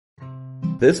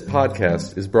This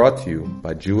podcast is brought to you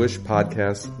by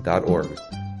JewishPodcasts.org.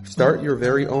 Start your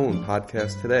very own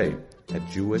podcast today at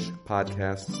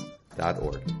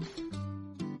JewishPodcasts.org.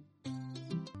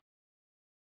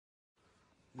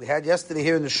 We had yesterday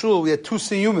here in the shul, we had two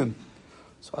Siyumim.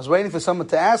 So I was waiting for someone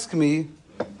to ask me,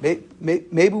 maybe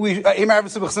we,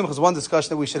 is one discussion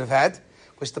that we should have had,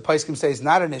 which the Paiskim say is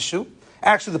not an issue.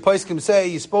 Actually, the Paiskim say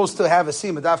you're supposed to have a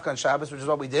Siyum Dafka on Shabbos, which is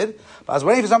what we did. But I was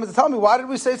waiting for someone to tell me, why did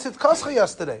we say Tzit Koscha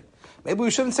yesterday? Maybe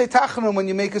we shouldn't say Tachanun when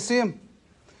you make a Siyum.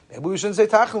 Maybe we shouldn't say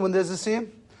Tachanun when there's a Siyum.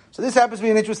 So this happens to be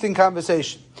an interesting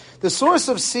conversation. The source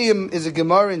of Siyum is a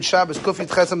Gemara in Shabbos, Kufit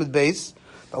Chesamid Beis.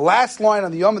 The last line on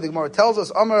the Yom of the Gemara tells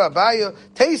us, Amar Abaya,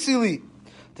 Teisili,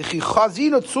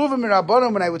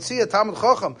 when I would see a Talmud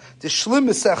Chacham, the Shlim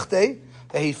Mesechtei,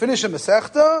 that he finished a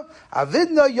Masechta,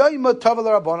 Avidna Yoyma Tavel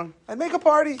Rabbanon, and make a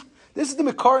party. This is the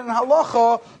Mekar and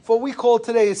Halacha for what we call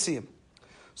today a Siyum.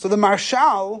 So the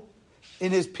Marshal,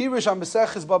 in his Pirush on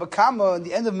Maseches Baba Kama, in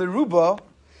the end of Meruba,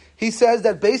 he says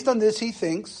that based on this, he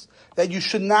thinks that you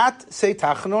should not say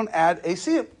Tachanun at a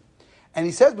Siyum. And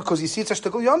he says, because you see it's a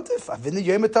shtickle Yom Tif, Avidna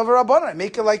Yoyma Tavel Rabbanon, I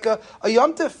make it like a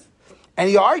Yom Tif. And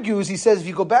he argues, he says, if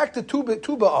you go back to Tu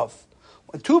B'Av,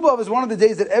 when Tu B'Av is one of the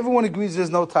days that everyone agrees there's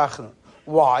no Tachanun.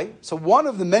 Why? So one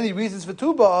of the many reasons for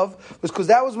Tu B'Av was because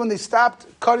that was when they stopped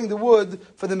cutting the wood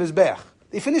for the Mizbech.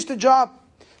 They finished the job.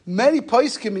 Many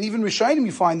Paiskim, and even Rishonim,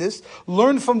 you find this,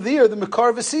 learned from there the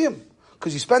Mekar V'Siyum.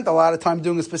 Because you spent a lot of time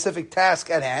doing a specific task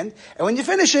at hand, and when you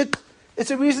finish it, it's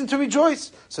a reason to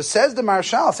rejoice. So says the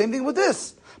Marshal, same thing with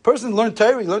this. Person learned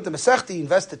Torah, he learned the Masechta, he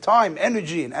invested time,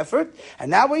 energy, and effort,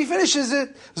 and now when he finishes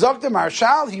it, Zok the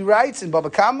Marshal, he writes in Baba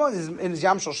Kama, in his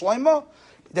Yam Shel Shlomo,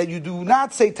 that you do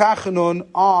not say Tachanun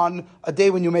on a day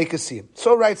when you make a Siyum.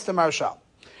 So writes the Marshal.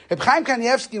 Reb Chaim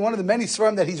Kanievsky, one of the many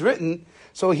Svarim that he's written,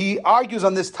 so he argues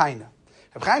on this Taina.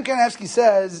 Reb Chaim Kanievsky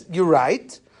says, you're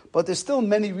right, but there's still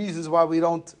many reasons why we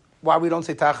don't say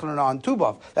Tachanun on Tu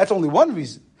B'Av. That's only one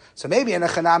reason. So maybe an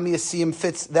Echanami Siyum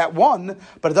fits that one,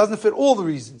 but it doesn't fit all the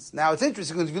reasons. Now it's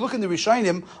interesting because if you look in the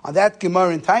Rishonim on that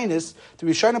Gemara in Tainus, the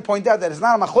Rishonim point out that it's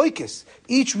not a Machoikis.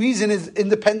 Each reason is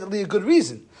independently a good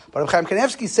reason. But Reb Chaim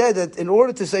Kanievsky said that in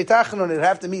order to say Tachanun, it would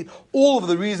have to meet all of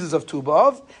the reasons of Tu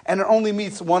B'Av, and it only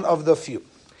meets one of the few.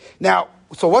 Now,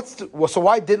 so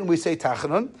why didn't we say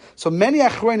Tachanun? So many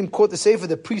Achronim quote the Sefer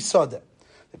the Pri Soda.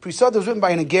 The Pri Soda was written by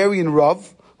an Hungarian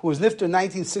Rav who was nifter in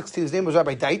 1916. His name was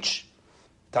Rabbi Deitcher,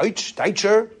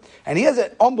 and he has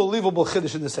an unbelievable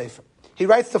chiddush in the Sefer. He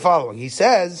writes the following. He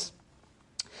says,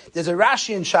 there's a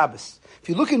Rashi in Shabbos. If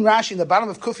you look in Rashi, in the bottom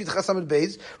of Kufit Chesamid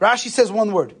Beis, Rashi says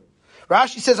one word.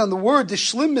 Rashi says on the word, the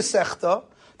Shlim Mesechta,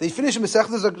 they finish in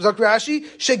Mesechta, Zok Rashi,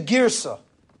 Shegirsa.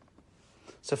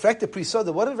 So, for the Pri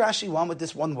Soda, what did Rashi want with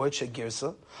this one word,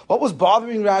 Shegirsa? What was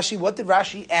bothering Rashi? What did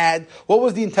Rashi add? What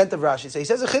was the intent of Rashi? So he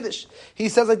says a chiddush. He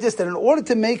says like this, that in order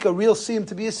to make a real Siyum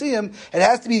to be a Siyum, it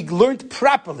has to be learned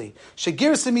properly.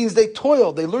 Shegirsa means they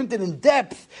toiled, they learned it in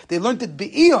depth, they learned it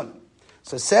be'ion.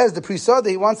 So says the Pri Soda,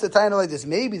 he wants to tie it like this.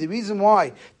 Maybe the reason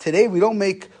why today we don't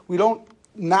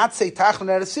not say Tachanun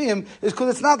at a Siyum is because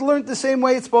it's not learned the same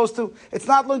way it's supposed to. It's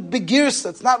not learned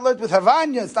begirsa, it's not learned with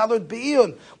Havanya, it's not learned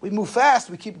be'ion. We move fast,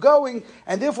 we keep going,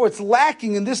 and therefore it's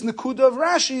lacking in this Nakuda of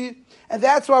Rashi, and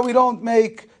that's why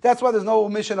that's why there's no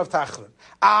omission of Tachanun.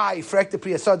 I frek the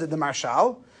Pri Soda the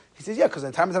Marshal. He says, yeah, because in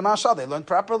the time of the Marshal, they learned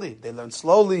properly. They learned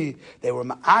slowly. They were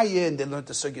ma'ayin. They learned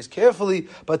the sugyas carefully.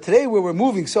 But today, where we're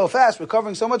moving so fast, we're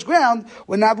covering so much ground,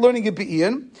 we're not learning it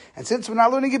be'iyon. And since we're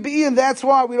not learning it be'iyon, that's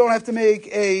why we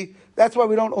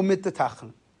don't omit the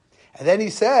Tachanun. And then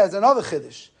he says, another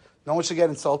chiddush. No one should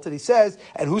get insulted. He says,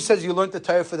 and who says you learned the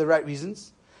Torah for the right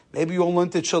reasons? Maybe you all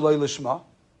learned it shaloi lishma.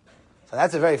 So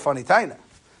that's a very funny taina.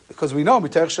 Because we know,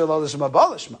 but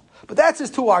that's his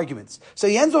two arguments. So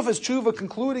he ends off his tshuva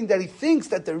concluding that he thinks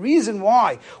that the reason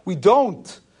why we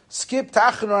don't skip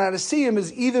Tachanun at a Siyum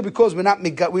is either because we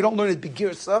don't learn it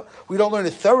begirsa, we don't learn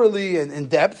it thoroughly and in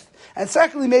depth, and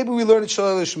secondly, maybe we learn it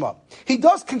shaloi lishma. He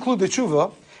does conclude the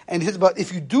tshuva, and he says, but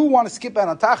if you do want to skip out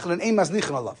on Tachanun, ein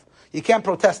maznichin alav. You can't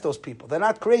protest those people. They're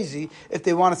not crazy if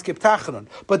they want to skip Tachanun.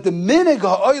 But the minig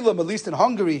ha'olam, at least in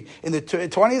Hungary in the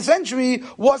 20th century,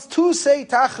 was to say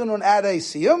Tachanun at a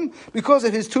Siyum because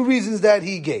of his two reasons that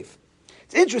he gave.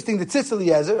 It's interesting that Tzitz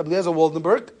Eliezer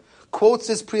Waldenberg, quotes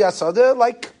this Pri Soda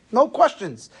like no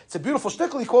questions. It's a beautiful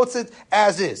shtickle. He quotes it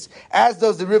as is. As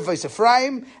does the Riv Vais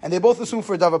Ephraim, and they both assume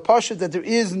for Davar Pasha that there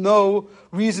is no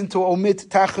reason to omit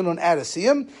Tachanun at a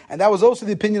Siyum, and that was also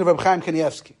the opinion of Reb Chaim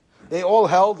Kanievsky. They all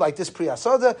held, like this Pri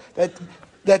Soda, that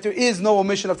there is no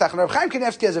omission of Tachanun. Reb Chaim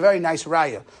Kanievsky has a very nice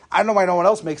raya. I don't know why no one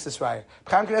else makes this raya. Reb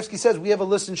Chaim Kanievsky says we have a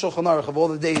list in Shulchan Aruch of all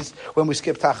the days when we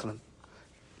skip Tachanun.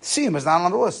 Siyum is not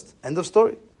on the list. End of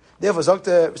story. Therefore,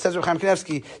 says Reb Chaim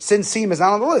Kanievsky, since Siyum is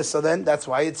not on the list, so then that's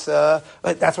why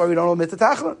that's why we don't omit the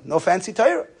Tachanun. No fancy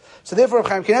Torah. So therefore, Reb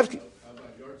Chaim Kanievsky.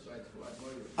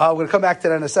 We're going to come back to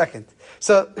that in a second.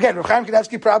 So again, Reb Chaim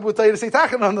Kanievsky probably would tell you to say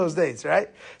Tachanun on those days, right?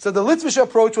 So the Litvish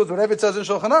approach was whatever it says in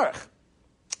Shulchan Aruch.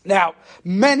 Now,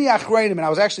 many Achreinim, and I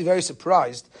was actually very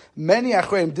surprised, many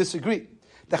Achreinim disagree.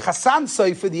 The Chassam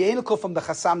Sofer, the Einikel from the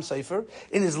Chassam Sofer,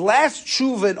 in his last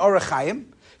tshuva in Orach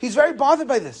Chaim, he's very bothered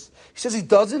by this. He says he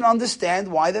doesn't understand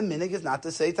why the minig is not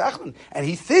to say Tachanun. And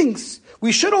he thinks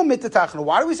we should omit the Tachanun.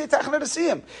 Why do we say Tachanun to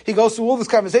Siyum? He goes through all this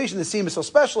conversation, the Siyum is so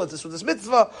special, it's this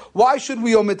mitzvah, why should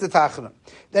we omit the Tachanun?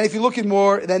 Then if you look at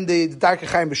more, then the Darkei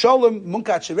Chaim B'Sholem,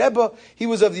 Munkat Rebbe, he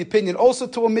was of the opinion also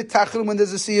to omit Tachanun when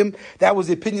there's a Siyum. That was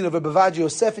the opinion of Rebbe Vadi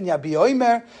Yosef and Yabi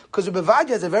Oimer, because Rebbe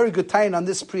Vadi has a very good time on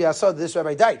this Pri Asad, this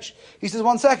Rabbi Deitch. He says,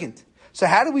 1 second. So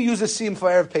how do we use a Siyum for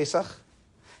Erev Pesach?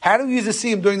 How do we use the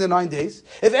Siyum during the 9 days?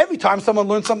 If every time someone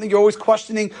learns something, you're always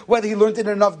questioning whether he learned it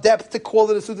in enough depth to call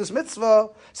it a Sudas Mitzvah.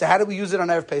 So how do we use it on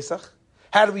Erev Pesach?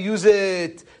 How do we use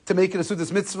it to make it a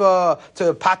Sudas Mitzvah,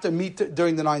 to pater meat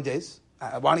during the 9 days?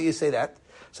 Why don't you say that?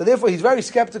 So therefore, he's very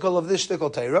skeptical of this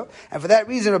shtickle Torah, and for that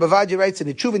reason, Rabbi Vadia writes in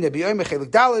the Teshuvah Yabi Omer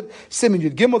Chelik Daled Siman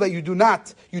Yud Gimel that you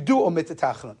do omit the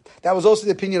Tachanun. That was also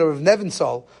the opinion of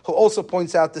Nevinsol, who also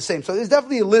points out the same. So there's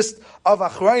definitely a list of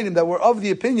Achrayim that were of the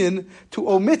opinion to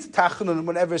omit Tachanun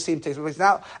whenever Siyum takes place.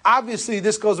 Now, obviously,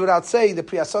 this goes without saying. The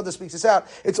Pri Asada speaks this out.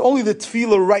 It's only the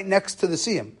Tefillah right next to the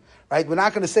Siyum. Right? We're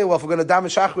not going to say, well, if we're going to daven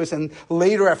Shachris and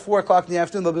later at 4 o'clock in the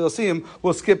afternoon there'll be a Siyum,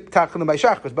 we'll skip Tachanun by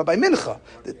Shachris. But by Mincha.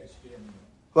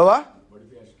 What?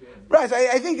 Right,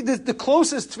 I think the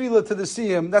closest tefillah to the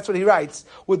Siyum, that's what he writes,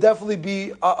 would definitely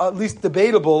be at least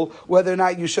debatable whether or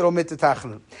not you should omit the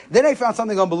Tachanun. Then I found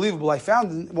something unbelievable. I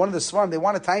found in one of the Svarim, they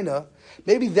want a taina,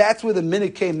 maybe that's where the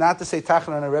minute came not to say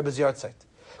Tachanun on a Rebbe's yard site.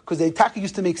 Because the Taka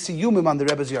used to make Siyumim on the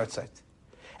Rebbe's yard site.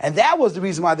 And that was the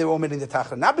reason why they were omitting the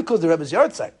Tachanun, not because of the Rebbe's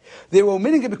yard site. They were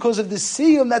omitting it because of the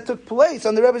Siyum that took place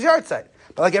on the Rebbe's yard site.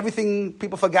 But like everything,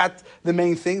 people forgot the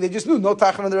main thing. They just knew no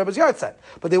Tachanun on the Rebbe's yard site.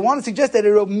 But they want to suggest that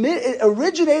it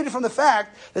originated from the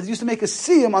fact that they used to make a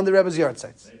Siyum on the Rebbe's yard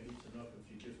sites.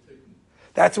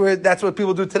 That's what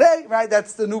people do today, right?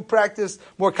 That's the new practice,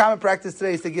 more common practice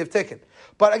today is to give ticket.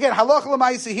 But again, halacha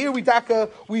l'maisa here,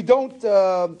 we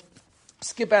don't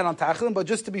skip out on Tachanun, but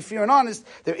just to be fair and honest,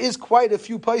 there is quite a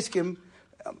few paiskim,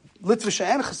 Litvisha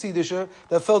and Chasidisha,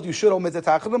 that felt you should omit the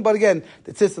Tachanun. But again,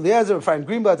 the Tzitz Eliezer, Ephraim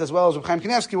Greenblatt, as well as Reb Chaim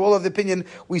Kanievsky, all of the opinion,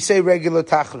 we say regular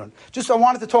Tachanun. Just I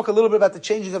wanted to talk a little bit about the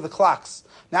changing of the clocks.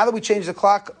 Now that we changed the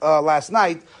clock last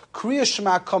night, Kriya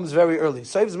Shema comes very early.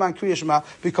 Seiv Zman Kriya Shema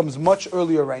becomes much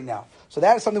earlier right now. So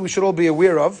that is something we should all be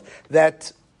aware of,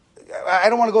 that I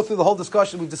don't want to go through the whole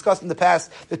discussion. We've discussed in the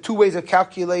past the two ways of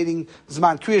calculating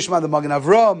Zman Kriya Shema, the Magen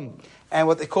Avram, and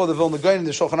what they call the Vilna Gaon and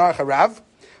the Shulchan Aruch Harav.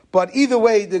 But either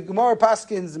way, the Gemara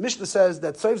Paskins, the Mishnah says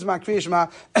that Seiv Zman Kriya Shema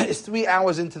is 3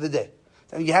 hours into the day.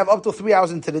 So you have up to 3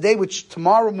 hours into the day, which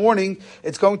tomorrow morning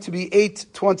it's going to be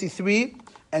 8:23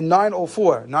 and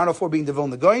 9:04. 9:04 being the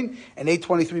Vilna Gaon and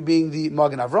 8:23 being the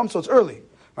Magen Avram. So it's early.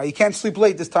 Right? You can't sleep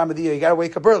late this time of the year. You got to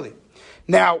wake up early.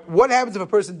 Now, what happens if a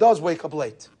person does wake up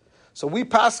late? So we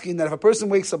paskin that if a person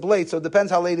wakes up late, so it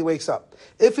depends how late he wakes up.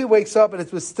 If he wakes up and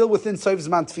it was still within Seiv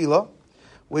Zman Tefillah,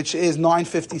 which is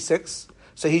 9:56,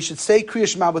 so he should say Kriya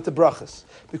Shema with the brachas,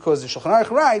 because the Shulchan Aruch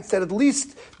writes that at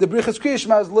least the brachas Kriya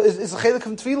Shema is a chelik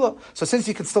from Tefillah. So since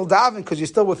you can still daven because you're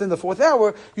still within the 4th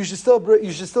hour, you should still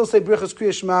say brachas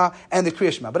Kriya Shema and the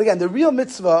Kriya Shema. But again, the real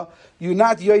mitzvah, you're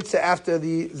not yoytze after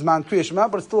the Zman Kriya Shema,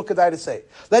 but it's still a kedai to say.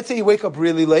 Let's say you wake up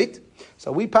really late.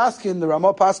 So we paskin, the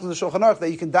Ramah paskin, the Shulchan Aruch, that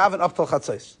you can daven up till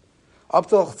Chatzos. Up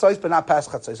till Chatzos, but not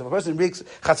past Chatzos. So if a person wakes,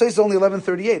 Chatzos is only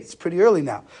 11:38. It's pretty early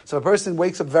now. So if a person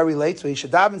wakes up very late, so he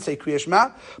should daven, say Kriya Shema.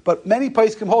 But many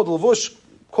poskim hold, the Levush,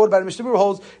 quoted by the Mishnah Berurah,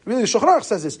 holds, really the Shulchan Aruch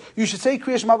says this, you should say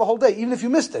Kriya Shema the whole day, even if you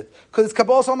missed it. Because it's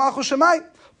Kabbalah Sal Malchus Shemai.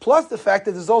 Plus the fact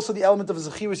that there's also the element of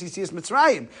Zechiras Yitzias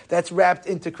Mitzrayim that's wrapped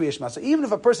into Kriya Shema. So even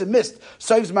if a person missed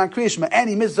Seiv Zman Kriya Shema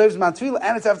and he missed Seiv Zman Tefillah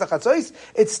and it's after Chatzos,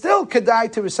 it's still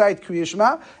kedai to recite Kriya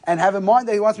Shema and have in mind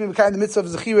that he wants to be in the midst of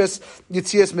Zechiras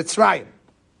Yitzias Mitzrayim.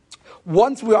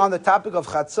 Once we're on the topic of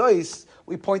Chatzos,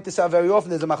 we point this out very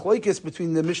often. There's a machlokes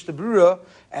between the Mishnah Berurah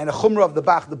and a chumrah of the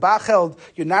Bach. The Bach held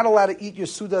you're not allowed to eat your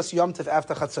Sudas Yom Tov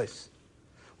after Chatzos,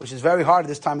 which is very hard at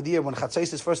this time of the year when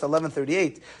Chatzos is first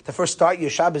 11:38. To first start your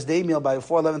Shabbos day meal by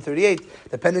before 11:38,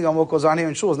 depending on what goes on here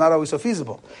in shul, is not always so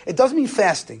feasible. It doesn't mean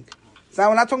fasting. Now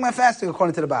we're not talking about fasting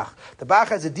according to the Bach. The Bach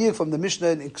has a deal from the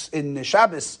Mishnah in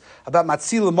Shabbos about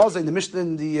Matzil Moza, in the Mishnah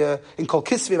in Kol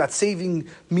Kisvei about saving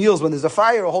meals when there's a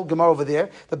fire, a whole Gemara over there.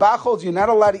 The Bach holds you're not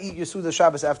allowed to eat your Suda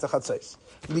Shabbos after Chatzos.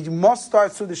 You must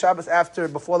start Suda Shabbos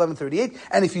before 11:38,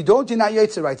 and if you don't, you're not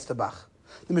Yotze, writes the Bach.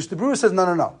 The Mishnah Berurah says, no.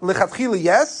 Lechatchila,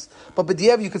 yes, but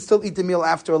b'di'ev, you could still eat the meal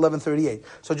after 11:38.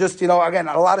 So just, again,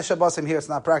 a lot of Shabbosim here, it's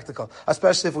not practical,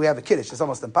 especially if we have a Kiddush. It's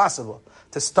almost impossible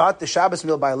to start the Shabbos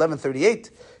meal by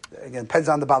 11:38. Again, depends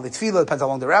on the Bali Tefillah, depends how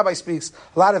long the rabbi speaks.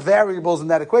 A lot of variables in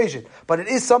that equation. But it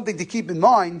is something to keep in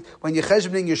mind when you're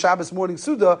cheshboning your Shabbos morning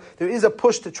Suda. There is a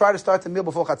push to try to start the meal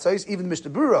before Chatzos. Even the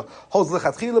Mishnah Berurah holds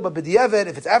lechatchila, but b'di'evet,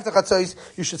 if it's after Chatzos,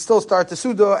 you should still start the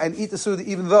Suda and eat the Suda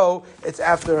even though it's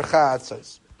after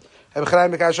Chatzos.